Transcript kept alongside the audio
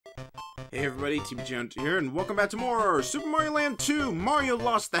Hey everybody, TBGhunter here, and welcome back to more Super Mario Land 2, Mario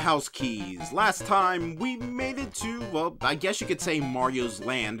Lost the House Keys. Last time, we made it to, well, I guess you could say Mario's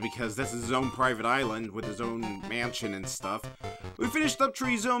Land, because this is his own private island with his own mansion and stuff. We finished up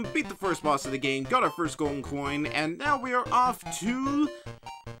Tree Zone, beat the first boss of the game, got our first golden coin, and now we are off to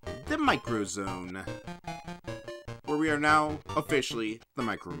the Micro Zone, where we are now officially the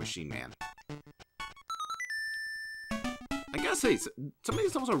Micro Machine Man. I gotta say, some of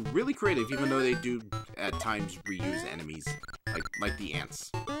these levels are really creative, even though they do, at times, reuse enemies. Like the ants.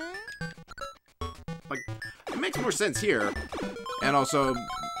 Like, it makes more sense here. And also,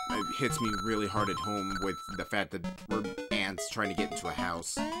 it hits me really hard at home with the fact that we're ants trying to get into a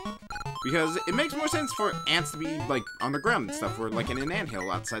house. Because it makes more sense for ants to be, like, on the ground and stuff, or, like, in an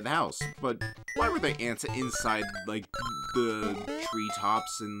anthill outside the house. But why were there ants inside, like, the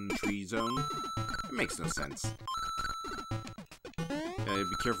treetops in Tree Zone? It makes no sense.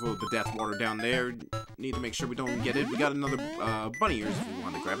 Be careful of the death water down there. Need to make sure we don't get it. We got another bunny ears if we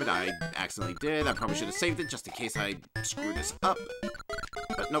want to grab it. I accidentally did. I probably should have saved it just in case I screw this up.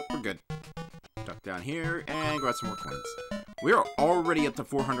 But nope, we're good. Duck down here and grab some more coins. We are already up to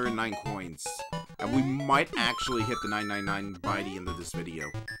 409 coins. And we might actually hit the 999 by the end of this video.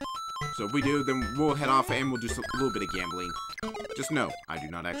 So if we do, then we'll head off and we'll do a little bit of gambling. Just know, I do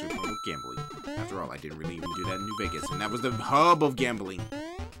not actually promote gambling. After all, I didn't really even do that in New Vegas, and that was the hub of gambling.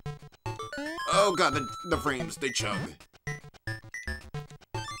 Oh god, the frames, they chug.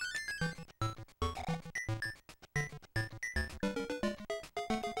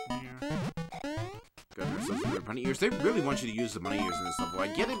 Got ourselves another bunny ears. They really want you to use the bunny ears in this level. I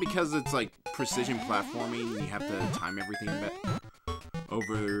get it because it's like precision platforming, and you have to time everything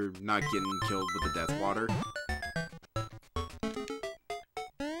over not getting killed with the death water.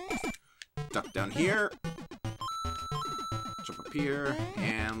 Duck down here. Jump up here.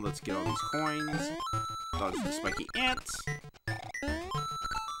 And let's get all these coins. Dodge the spiky ants.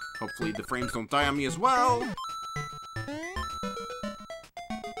 Hopefully the frames don't die on me as well.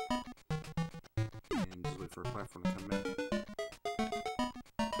 And just wait for a platform to come in.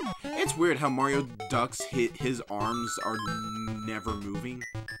 It's weird how Mario ducks his arms are never moving.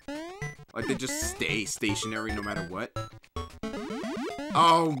 Like they just stay stationary no matter what.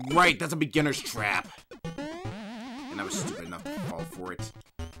 Oh, right, that's a beginner's trap. And I was stupid enough to fall for it.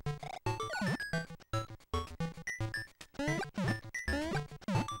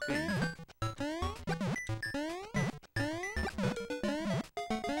 Bang.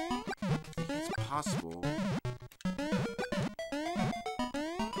 It's possible.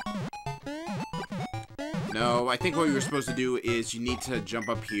 No, I think what you were supposed to do is you need to jump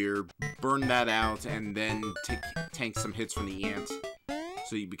up here, burn that out, and then tank some hits from the ant.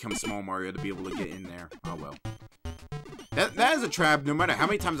 So you become Small Mario to be able to get in there. Oh well. That is a trap, no matter how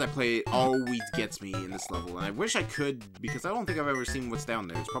many times I play it, always gets me in this level. And I wish I could, because I don't think I've ever seen what's down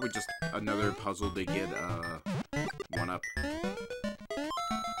there. It's probably just another puzzle to get, one up.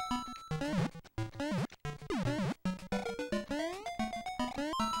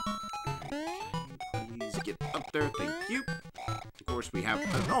 Please get up there, thank you. Of course, we have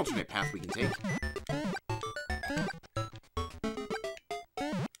an alternate path we can take.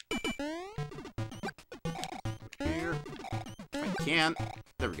 Can.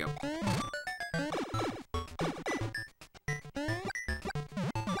 There we go.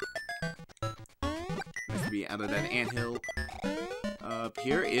 Nice to be out of that anthill. Up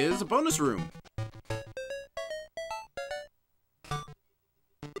here is a bonus room.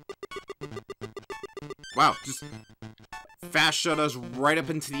 Wow, just fast shot us right up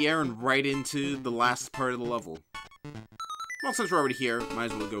into the air and right into the last part of the level. Well, since we're already here, might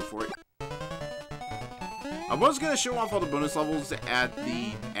as well go for it. I was going to show off all the bonus levels at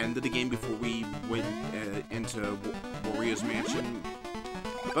the end of the game before we went into Wario's Mansion,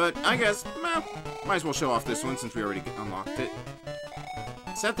 but I guess, might as well show off this one since we already unlocked it.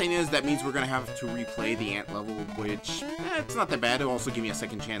 Sad thing is, that means we're going to have to replay the ant level, which, it's not that bad. It'll also give me a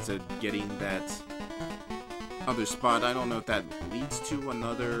second chance at getting that other spot. I don't know if that leads to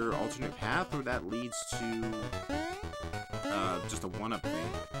another alternate path, or that leads to just a one-up thing.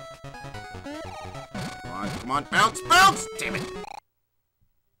 Come on, bounce, bounce! Damn it!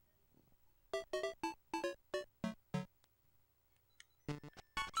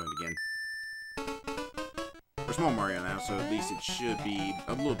 Try it again. We're Small Mario now, so at least it should be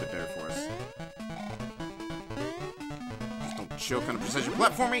a little bit better for us. Just don't choke on a precision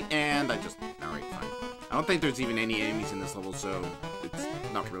platforming, and alright, fine. I don't think there's even any enemies in this level, so it's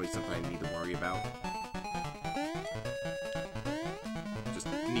not really something I need to worry about. Just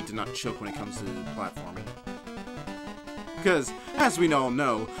need to not choke when it comes to platforming. Because As we all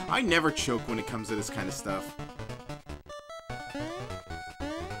know, I never choke when it comes to this kind of stuff.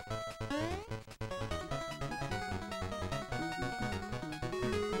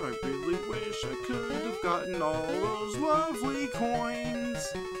 I really wish I could have gotten all those lovely coins.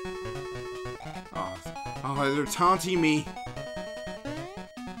 Oh, they're taunting me.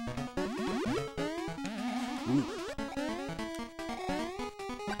 Ooh.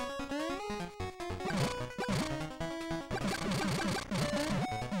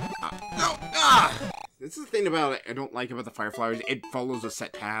 This is the thing about it I don't like about the fire flowers. It follows a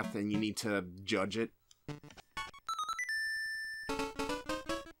set path and you need to judge it. Let's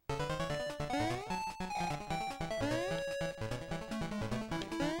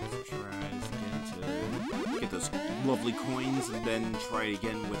try this again to get those lovely coins and then try it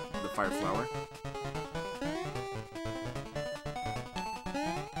again with the fire flower.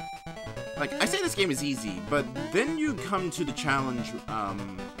 Like, I say this game is easy, but then you come to the challenge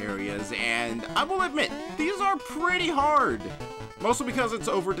areas, and I will admit, these are pretty hard. Mostly because it's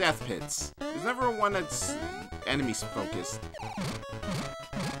over death pits. There's never one that's enemies focused.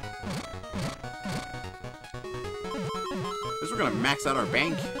 Guess we're gonna max out our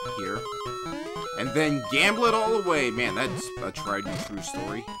bank here, and then gamble it all away. Man, that's a tried and true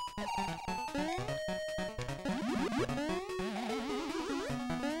story.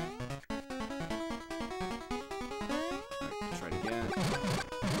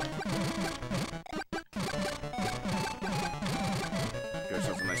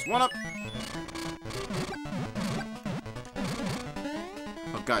 One up.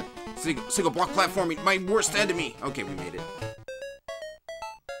 Oh god, single block platforming, my worst enemy. Okay, we made it.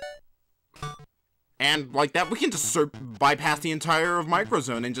 And like that, we can just bypass the entire of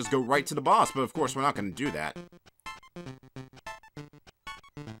Microzone and just go right to the boss. But of course, we're not going to do that.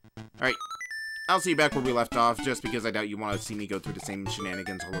 All right, I'll see you back where we left off, just because I doubt you want to see me go through the same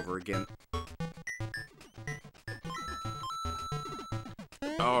shenanigans all over again.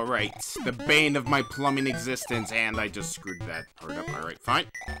 Alright, the bane of my plumbing existence, and I just screwed that part up. Alright, fine.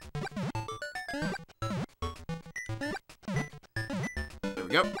 There we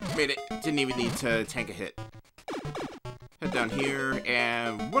go. Made it. Didn't even need to tank a hit. Head down here,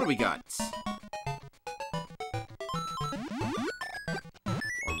 and what do we got? A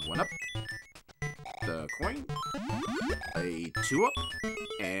 1-up. The coin. A 2-up.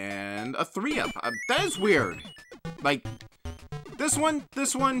 And a 3-up. That is weird. Like... this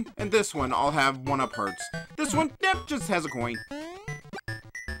one, and this one all have 1-up hearts. This one, yep, just has a coin.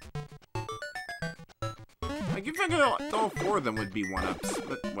 Like, you figure all 4 of them would be 1-ups,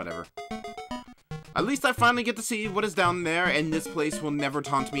 but whatever. At least I finally get to see what is down there, and this place will never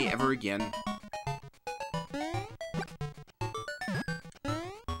taunt me ever again.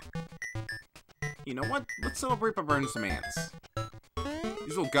 You know what? Let's celebrate by burning some ants.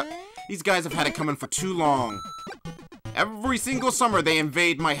 These guys have had it coming for too long. Every single summer they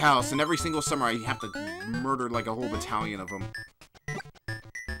invade my house, and every single summer I have to murder like a whole battalion of them.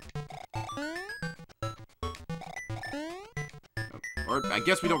 Or I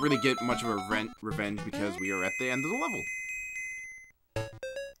guess we don't really get much of a revenge because we are at the end of the level.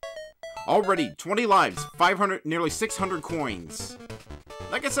 Already, 20 lives, 500, nearly 600 coins.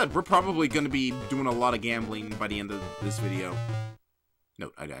 Like I said, we're probably going to be doing a lot of gambling by the end of this video.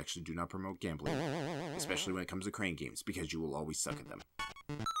 Note, I actually do not promote gambling, especially when it comes to crane games, because you will always suck at them.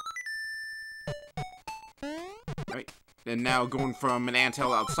 Alright, and now going from an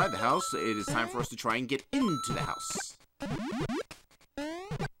anthill outside the house, it is time for us to try and get into the house.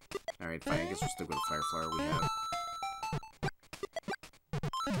 Alright, fine, I guess we'll stick with the fire flower we have.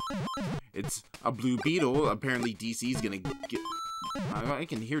 It's a blue beetle. Apparently DC's gonna get... I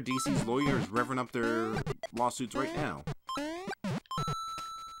can hear DC's lawyers revving up their lawsuits right now.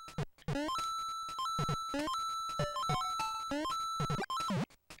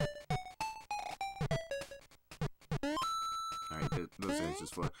 Those guys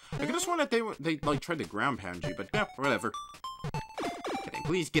just fly. I could have sworn that they like tried to ground pound you, but yeah, whatever. Okay,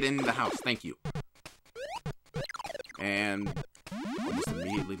 please get into the house, thank you. And almost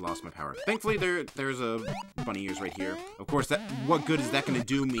immediately lost my power. Thankfully, there's a bunny ears right here. Of course, what good is that gonna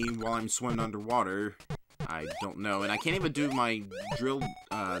do me while I'm swimming underwater? I don't know, and I can't even do my drill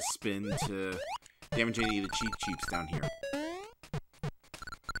spin to damage any of the cheeps down here.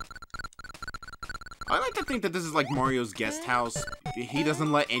 I like to think that this is like Mario's guest house. He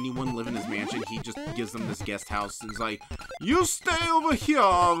doesn't let anyone live in his mansion. He just gives them this guest house and he's like, "You stay over here,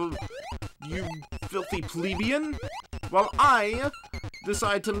 you filthy plebeian, while I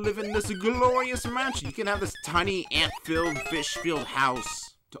decide to live in this glorious mansion. You can have this tiny ant-filled, fish-filled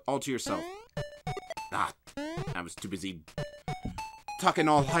house all to yourself." Ah, I was too busy talking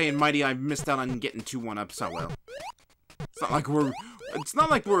all high and mighty, I missed out on getting 2 1-ups. Oh well. It's not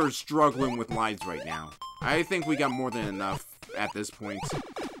like we're struggling with lives right now. I think we got more than enough at this point.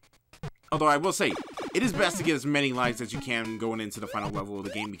 Although I will say, it is best to get as many lives as you can going into the final level of the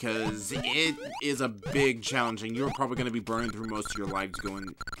game, because it is a big challenge and you're probably going to be burning through most of your lives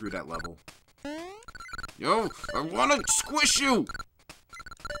going through that level. Yo, I want to squish you!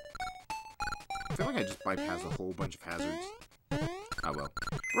 I feel like I just bypassed a whole bunch of hazards. Oh well.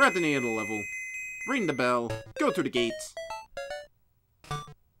 We're at the end of the level. Ring the bell. Go through the gates.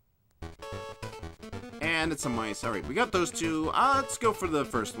 And it's some mice. Alright, we got those 2. Let's go for the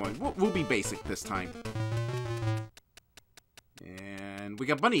first one. We'll be basic this time. And we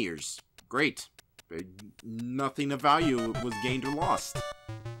got bunny ears. Great. Nothing of value was gained or lost.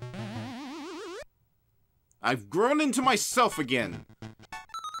 I've grown into myself again.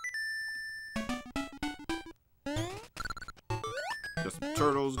 Got some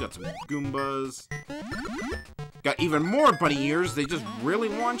turtles, got some Goombas. Got even more bunny ears. They just really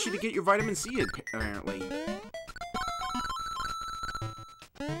want you to get your vitamin C, apparently.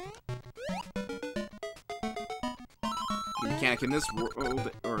 The mechanic in this world,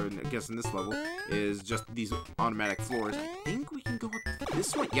 or I guess in this level, is just these automatic floors. I think we can go up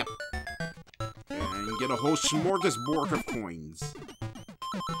this way. Yep. And get a whole smorgasbord of coins.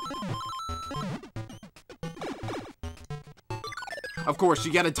 Of course,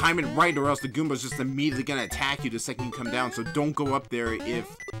 you gotta time it right or else the Goomba's just immediately gonna attack you the second you come down, so don't go up there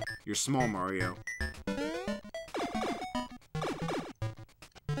if you're small Mario. Of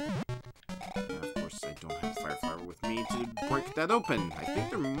course, I don't have Fire Flower with me to break that open. I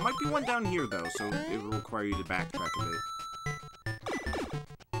think there might be one down here, though, so it will require you to backtrack a bit.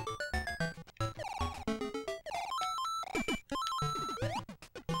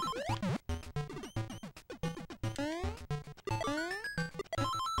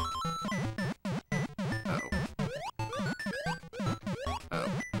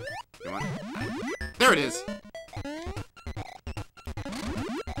 There it is!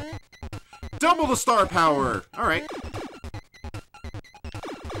 Double the star power! Alright.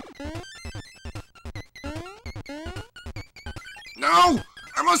 No!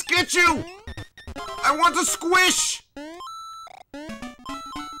 I must get you! I want to squish!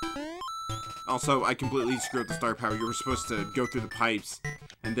 Also, I completely screwed up the star power. You were supposed to go through the pipes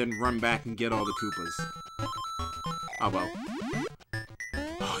and then run back and get all the Koopas. Oh well.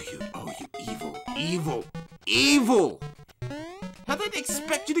 Oh, you evil, evil, evil! How did they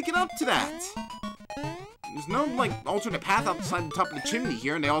expect you to get up to that? There's no, like, alternate path outside the top of the chimney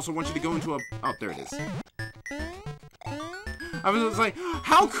here, and they also want you to go into a... Oh, there it is. I was just like,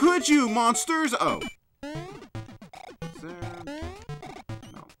 how could you, monsters? Oh. Is there...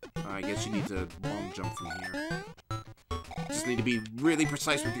 No. I guess you need to long jump from here. Just need to be really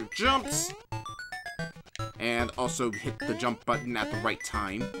precise with your jumps. And also hit the jump button at the right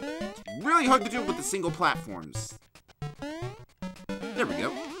time. It's really hard to do with the single platforms. There we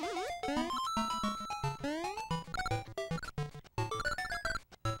go.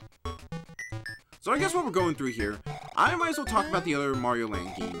 So I guess what we're going through here, I might as well talk about the other Mario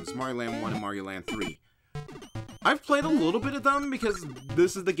Land games. Mario Land 1 and Mario Land 3. I've played a little bit of them because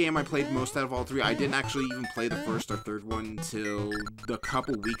this is the game I played most out of all 3. I didn't actually even play the first or third one till a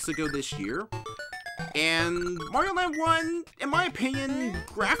couple weeks ago this year. And Mario Land 1, in my opinion,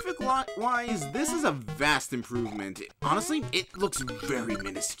 graphic-wise, this is a vast improvement. Honestly, it looks very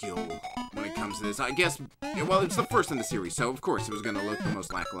minuscule when it comes to this. I guess, well, it's the first in the series, so of course it was going to look the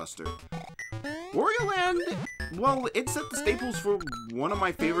most lackluster. Wario Land, well, it set the staples for one of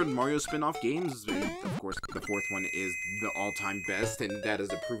my favorite Mario spin-off games, and of course the fourth one is the all-time best, and that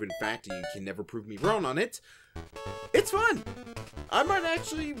is a proven fact, and you can never prove me wrong on it. It's fun! I might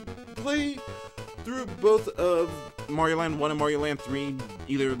actually play through both of Mario Land 1 and Mario Land 3,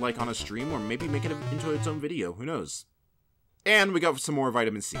 either like on a stream, or maybe make it into its own video, who knows. And we got some more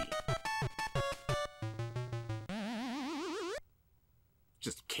vitamin C.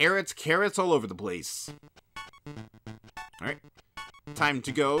 Just carrots all over the place. Alright. Time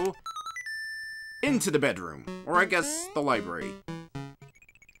to go into the bedroom. Or I guess the library.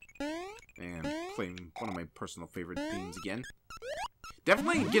 And playing one of my personal favorite themes again.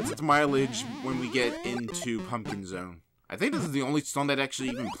 Definitely gets its mileage when we get into Pumpkin Zone. I think this is the only song that actually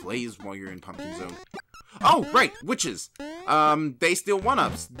even plays while you're in Pumpkin Zone. Oh, right, witches. They steal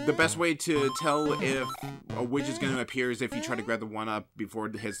one-ups. The best way to tell if a witch is going to appear is if you try to grab the one-up before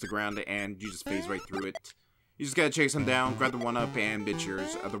it hits the ground and you just phase right through it. You just gotta chase them down, grab the one-up, and it's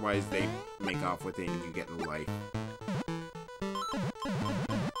yours. Otherwise, they make off with it and you get no life.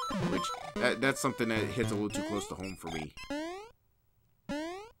 Which, that's something that hits a little too close to home for me.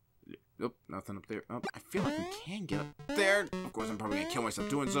 Nope, nothing up there. Oh, I feel like we can get up there. Of course, I'm probably gonna kill myself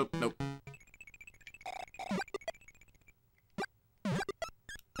doing so. Nope.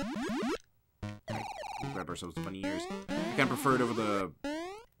 Alright, we'll grab ourselves the bunny ears. I kind of prefer it over the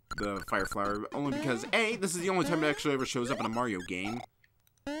fire flower, only because, A, this is the only time it actually ever shows up in a Mario game.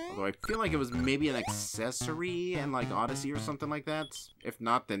 Although I feel like it was maybe an accessory in, like, Odyssey or something like that. If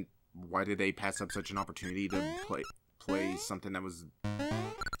not, then why did they pass up such an opportunity to play something that was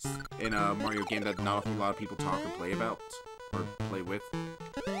in a Mario game that not a whole lot of people talk or play about? Or play with?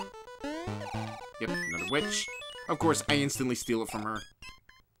 Yep, another witch. Of course, I instantly steal it from her.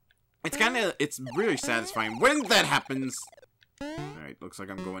 It's really satisfying when that happens. Alright, looks like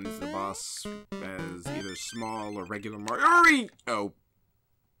I'm going into the boss as either small or regular Mario. Oh.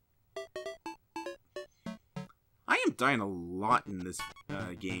 I am dying a lot in this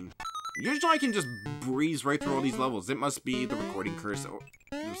game. Usually I can just breeze right through all these levels. It must be the recording curse, or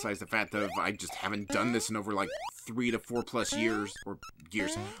besides the fact that I just haven't done this in over like 3 to 4 plus years, or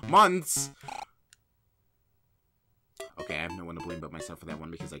months. Okay, I have no one to blame but myself for that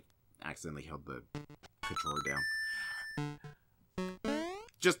one because I accidentally held the controller down.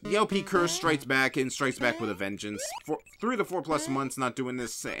 Just the LP curse strikes back and strikes back with a vengeance. 3 to 4 plus months not doing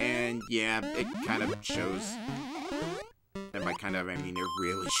this, and yeah, it kind of shows. And by kind of, I mean it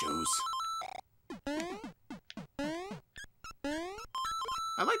really shows.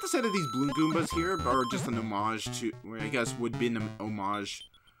 I like to say that these Bloom Goombas here are just an homage to, or I guess would be an homage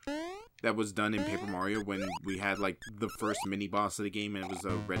that was done in Paper Mario when we had like the first mini boss of the game and it was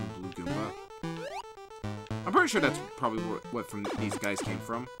a red and blue Goomba. I'm pretty sure that's probably what from these guys came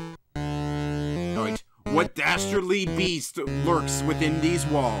from. Alright, what dastardly beast lurks within these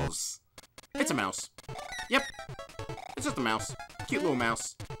walls? It's a mouse. Yep, it's just a mouse. Cute little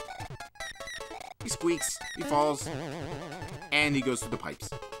mouse. He squeaks, he falls, and he goes through the pipes.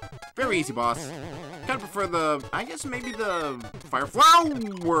 Very easy boss. Kind of prefer the, I guess maybe the fire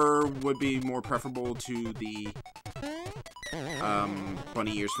flower would be more preferable to the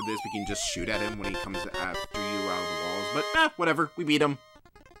bunny ears for this. We can just shoot at him when he comes after you out of the walls. But whatever, we beat him.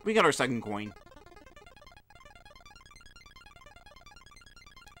 We got our second coin.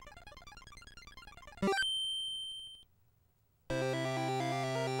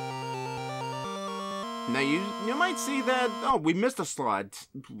 Now, you might see that, oh, we missed a slot.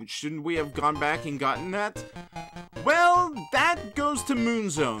 Shouldn't we have gone back and gotten that? Well, that goes to Moon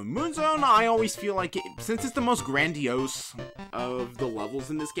Zone. Moon Zone, I always feel like, since it's the most grandiose of the levels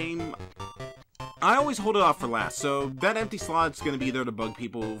in this game, I always hold it off for last. So that empty slot's going to be there to bug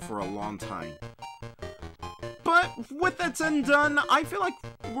people for a long time. But with that said and done, I feel like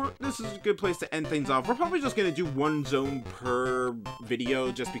this is a good place to end things off. We're probably just going to do one zone per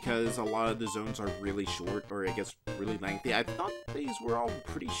video just because a lot of the zones are really short, or I guess really lengthy. I thought these were all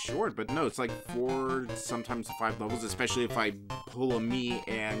pretty short, but no, it's like 4, sometimes 5 levels, especially if I pull a me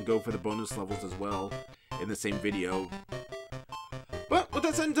and go for the bonus levels as well in the same video. But with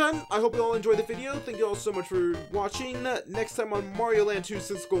that said and done, I hope you all enjoyed the video. Thank you all so much for watching. Next time on Mario Land 2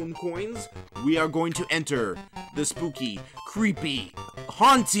 6 Golden Coins, we are going to enter the spooky, creepy,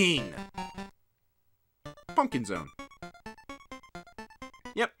 haunting Pumpkin Zone.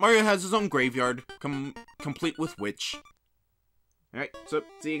 Yep, Mario has his own graveyard, complete with witch. Alright, so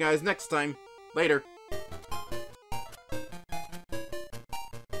see you guys next time. Later.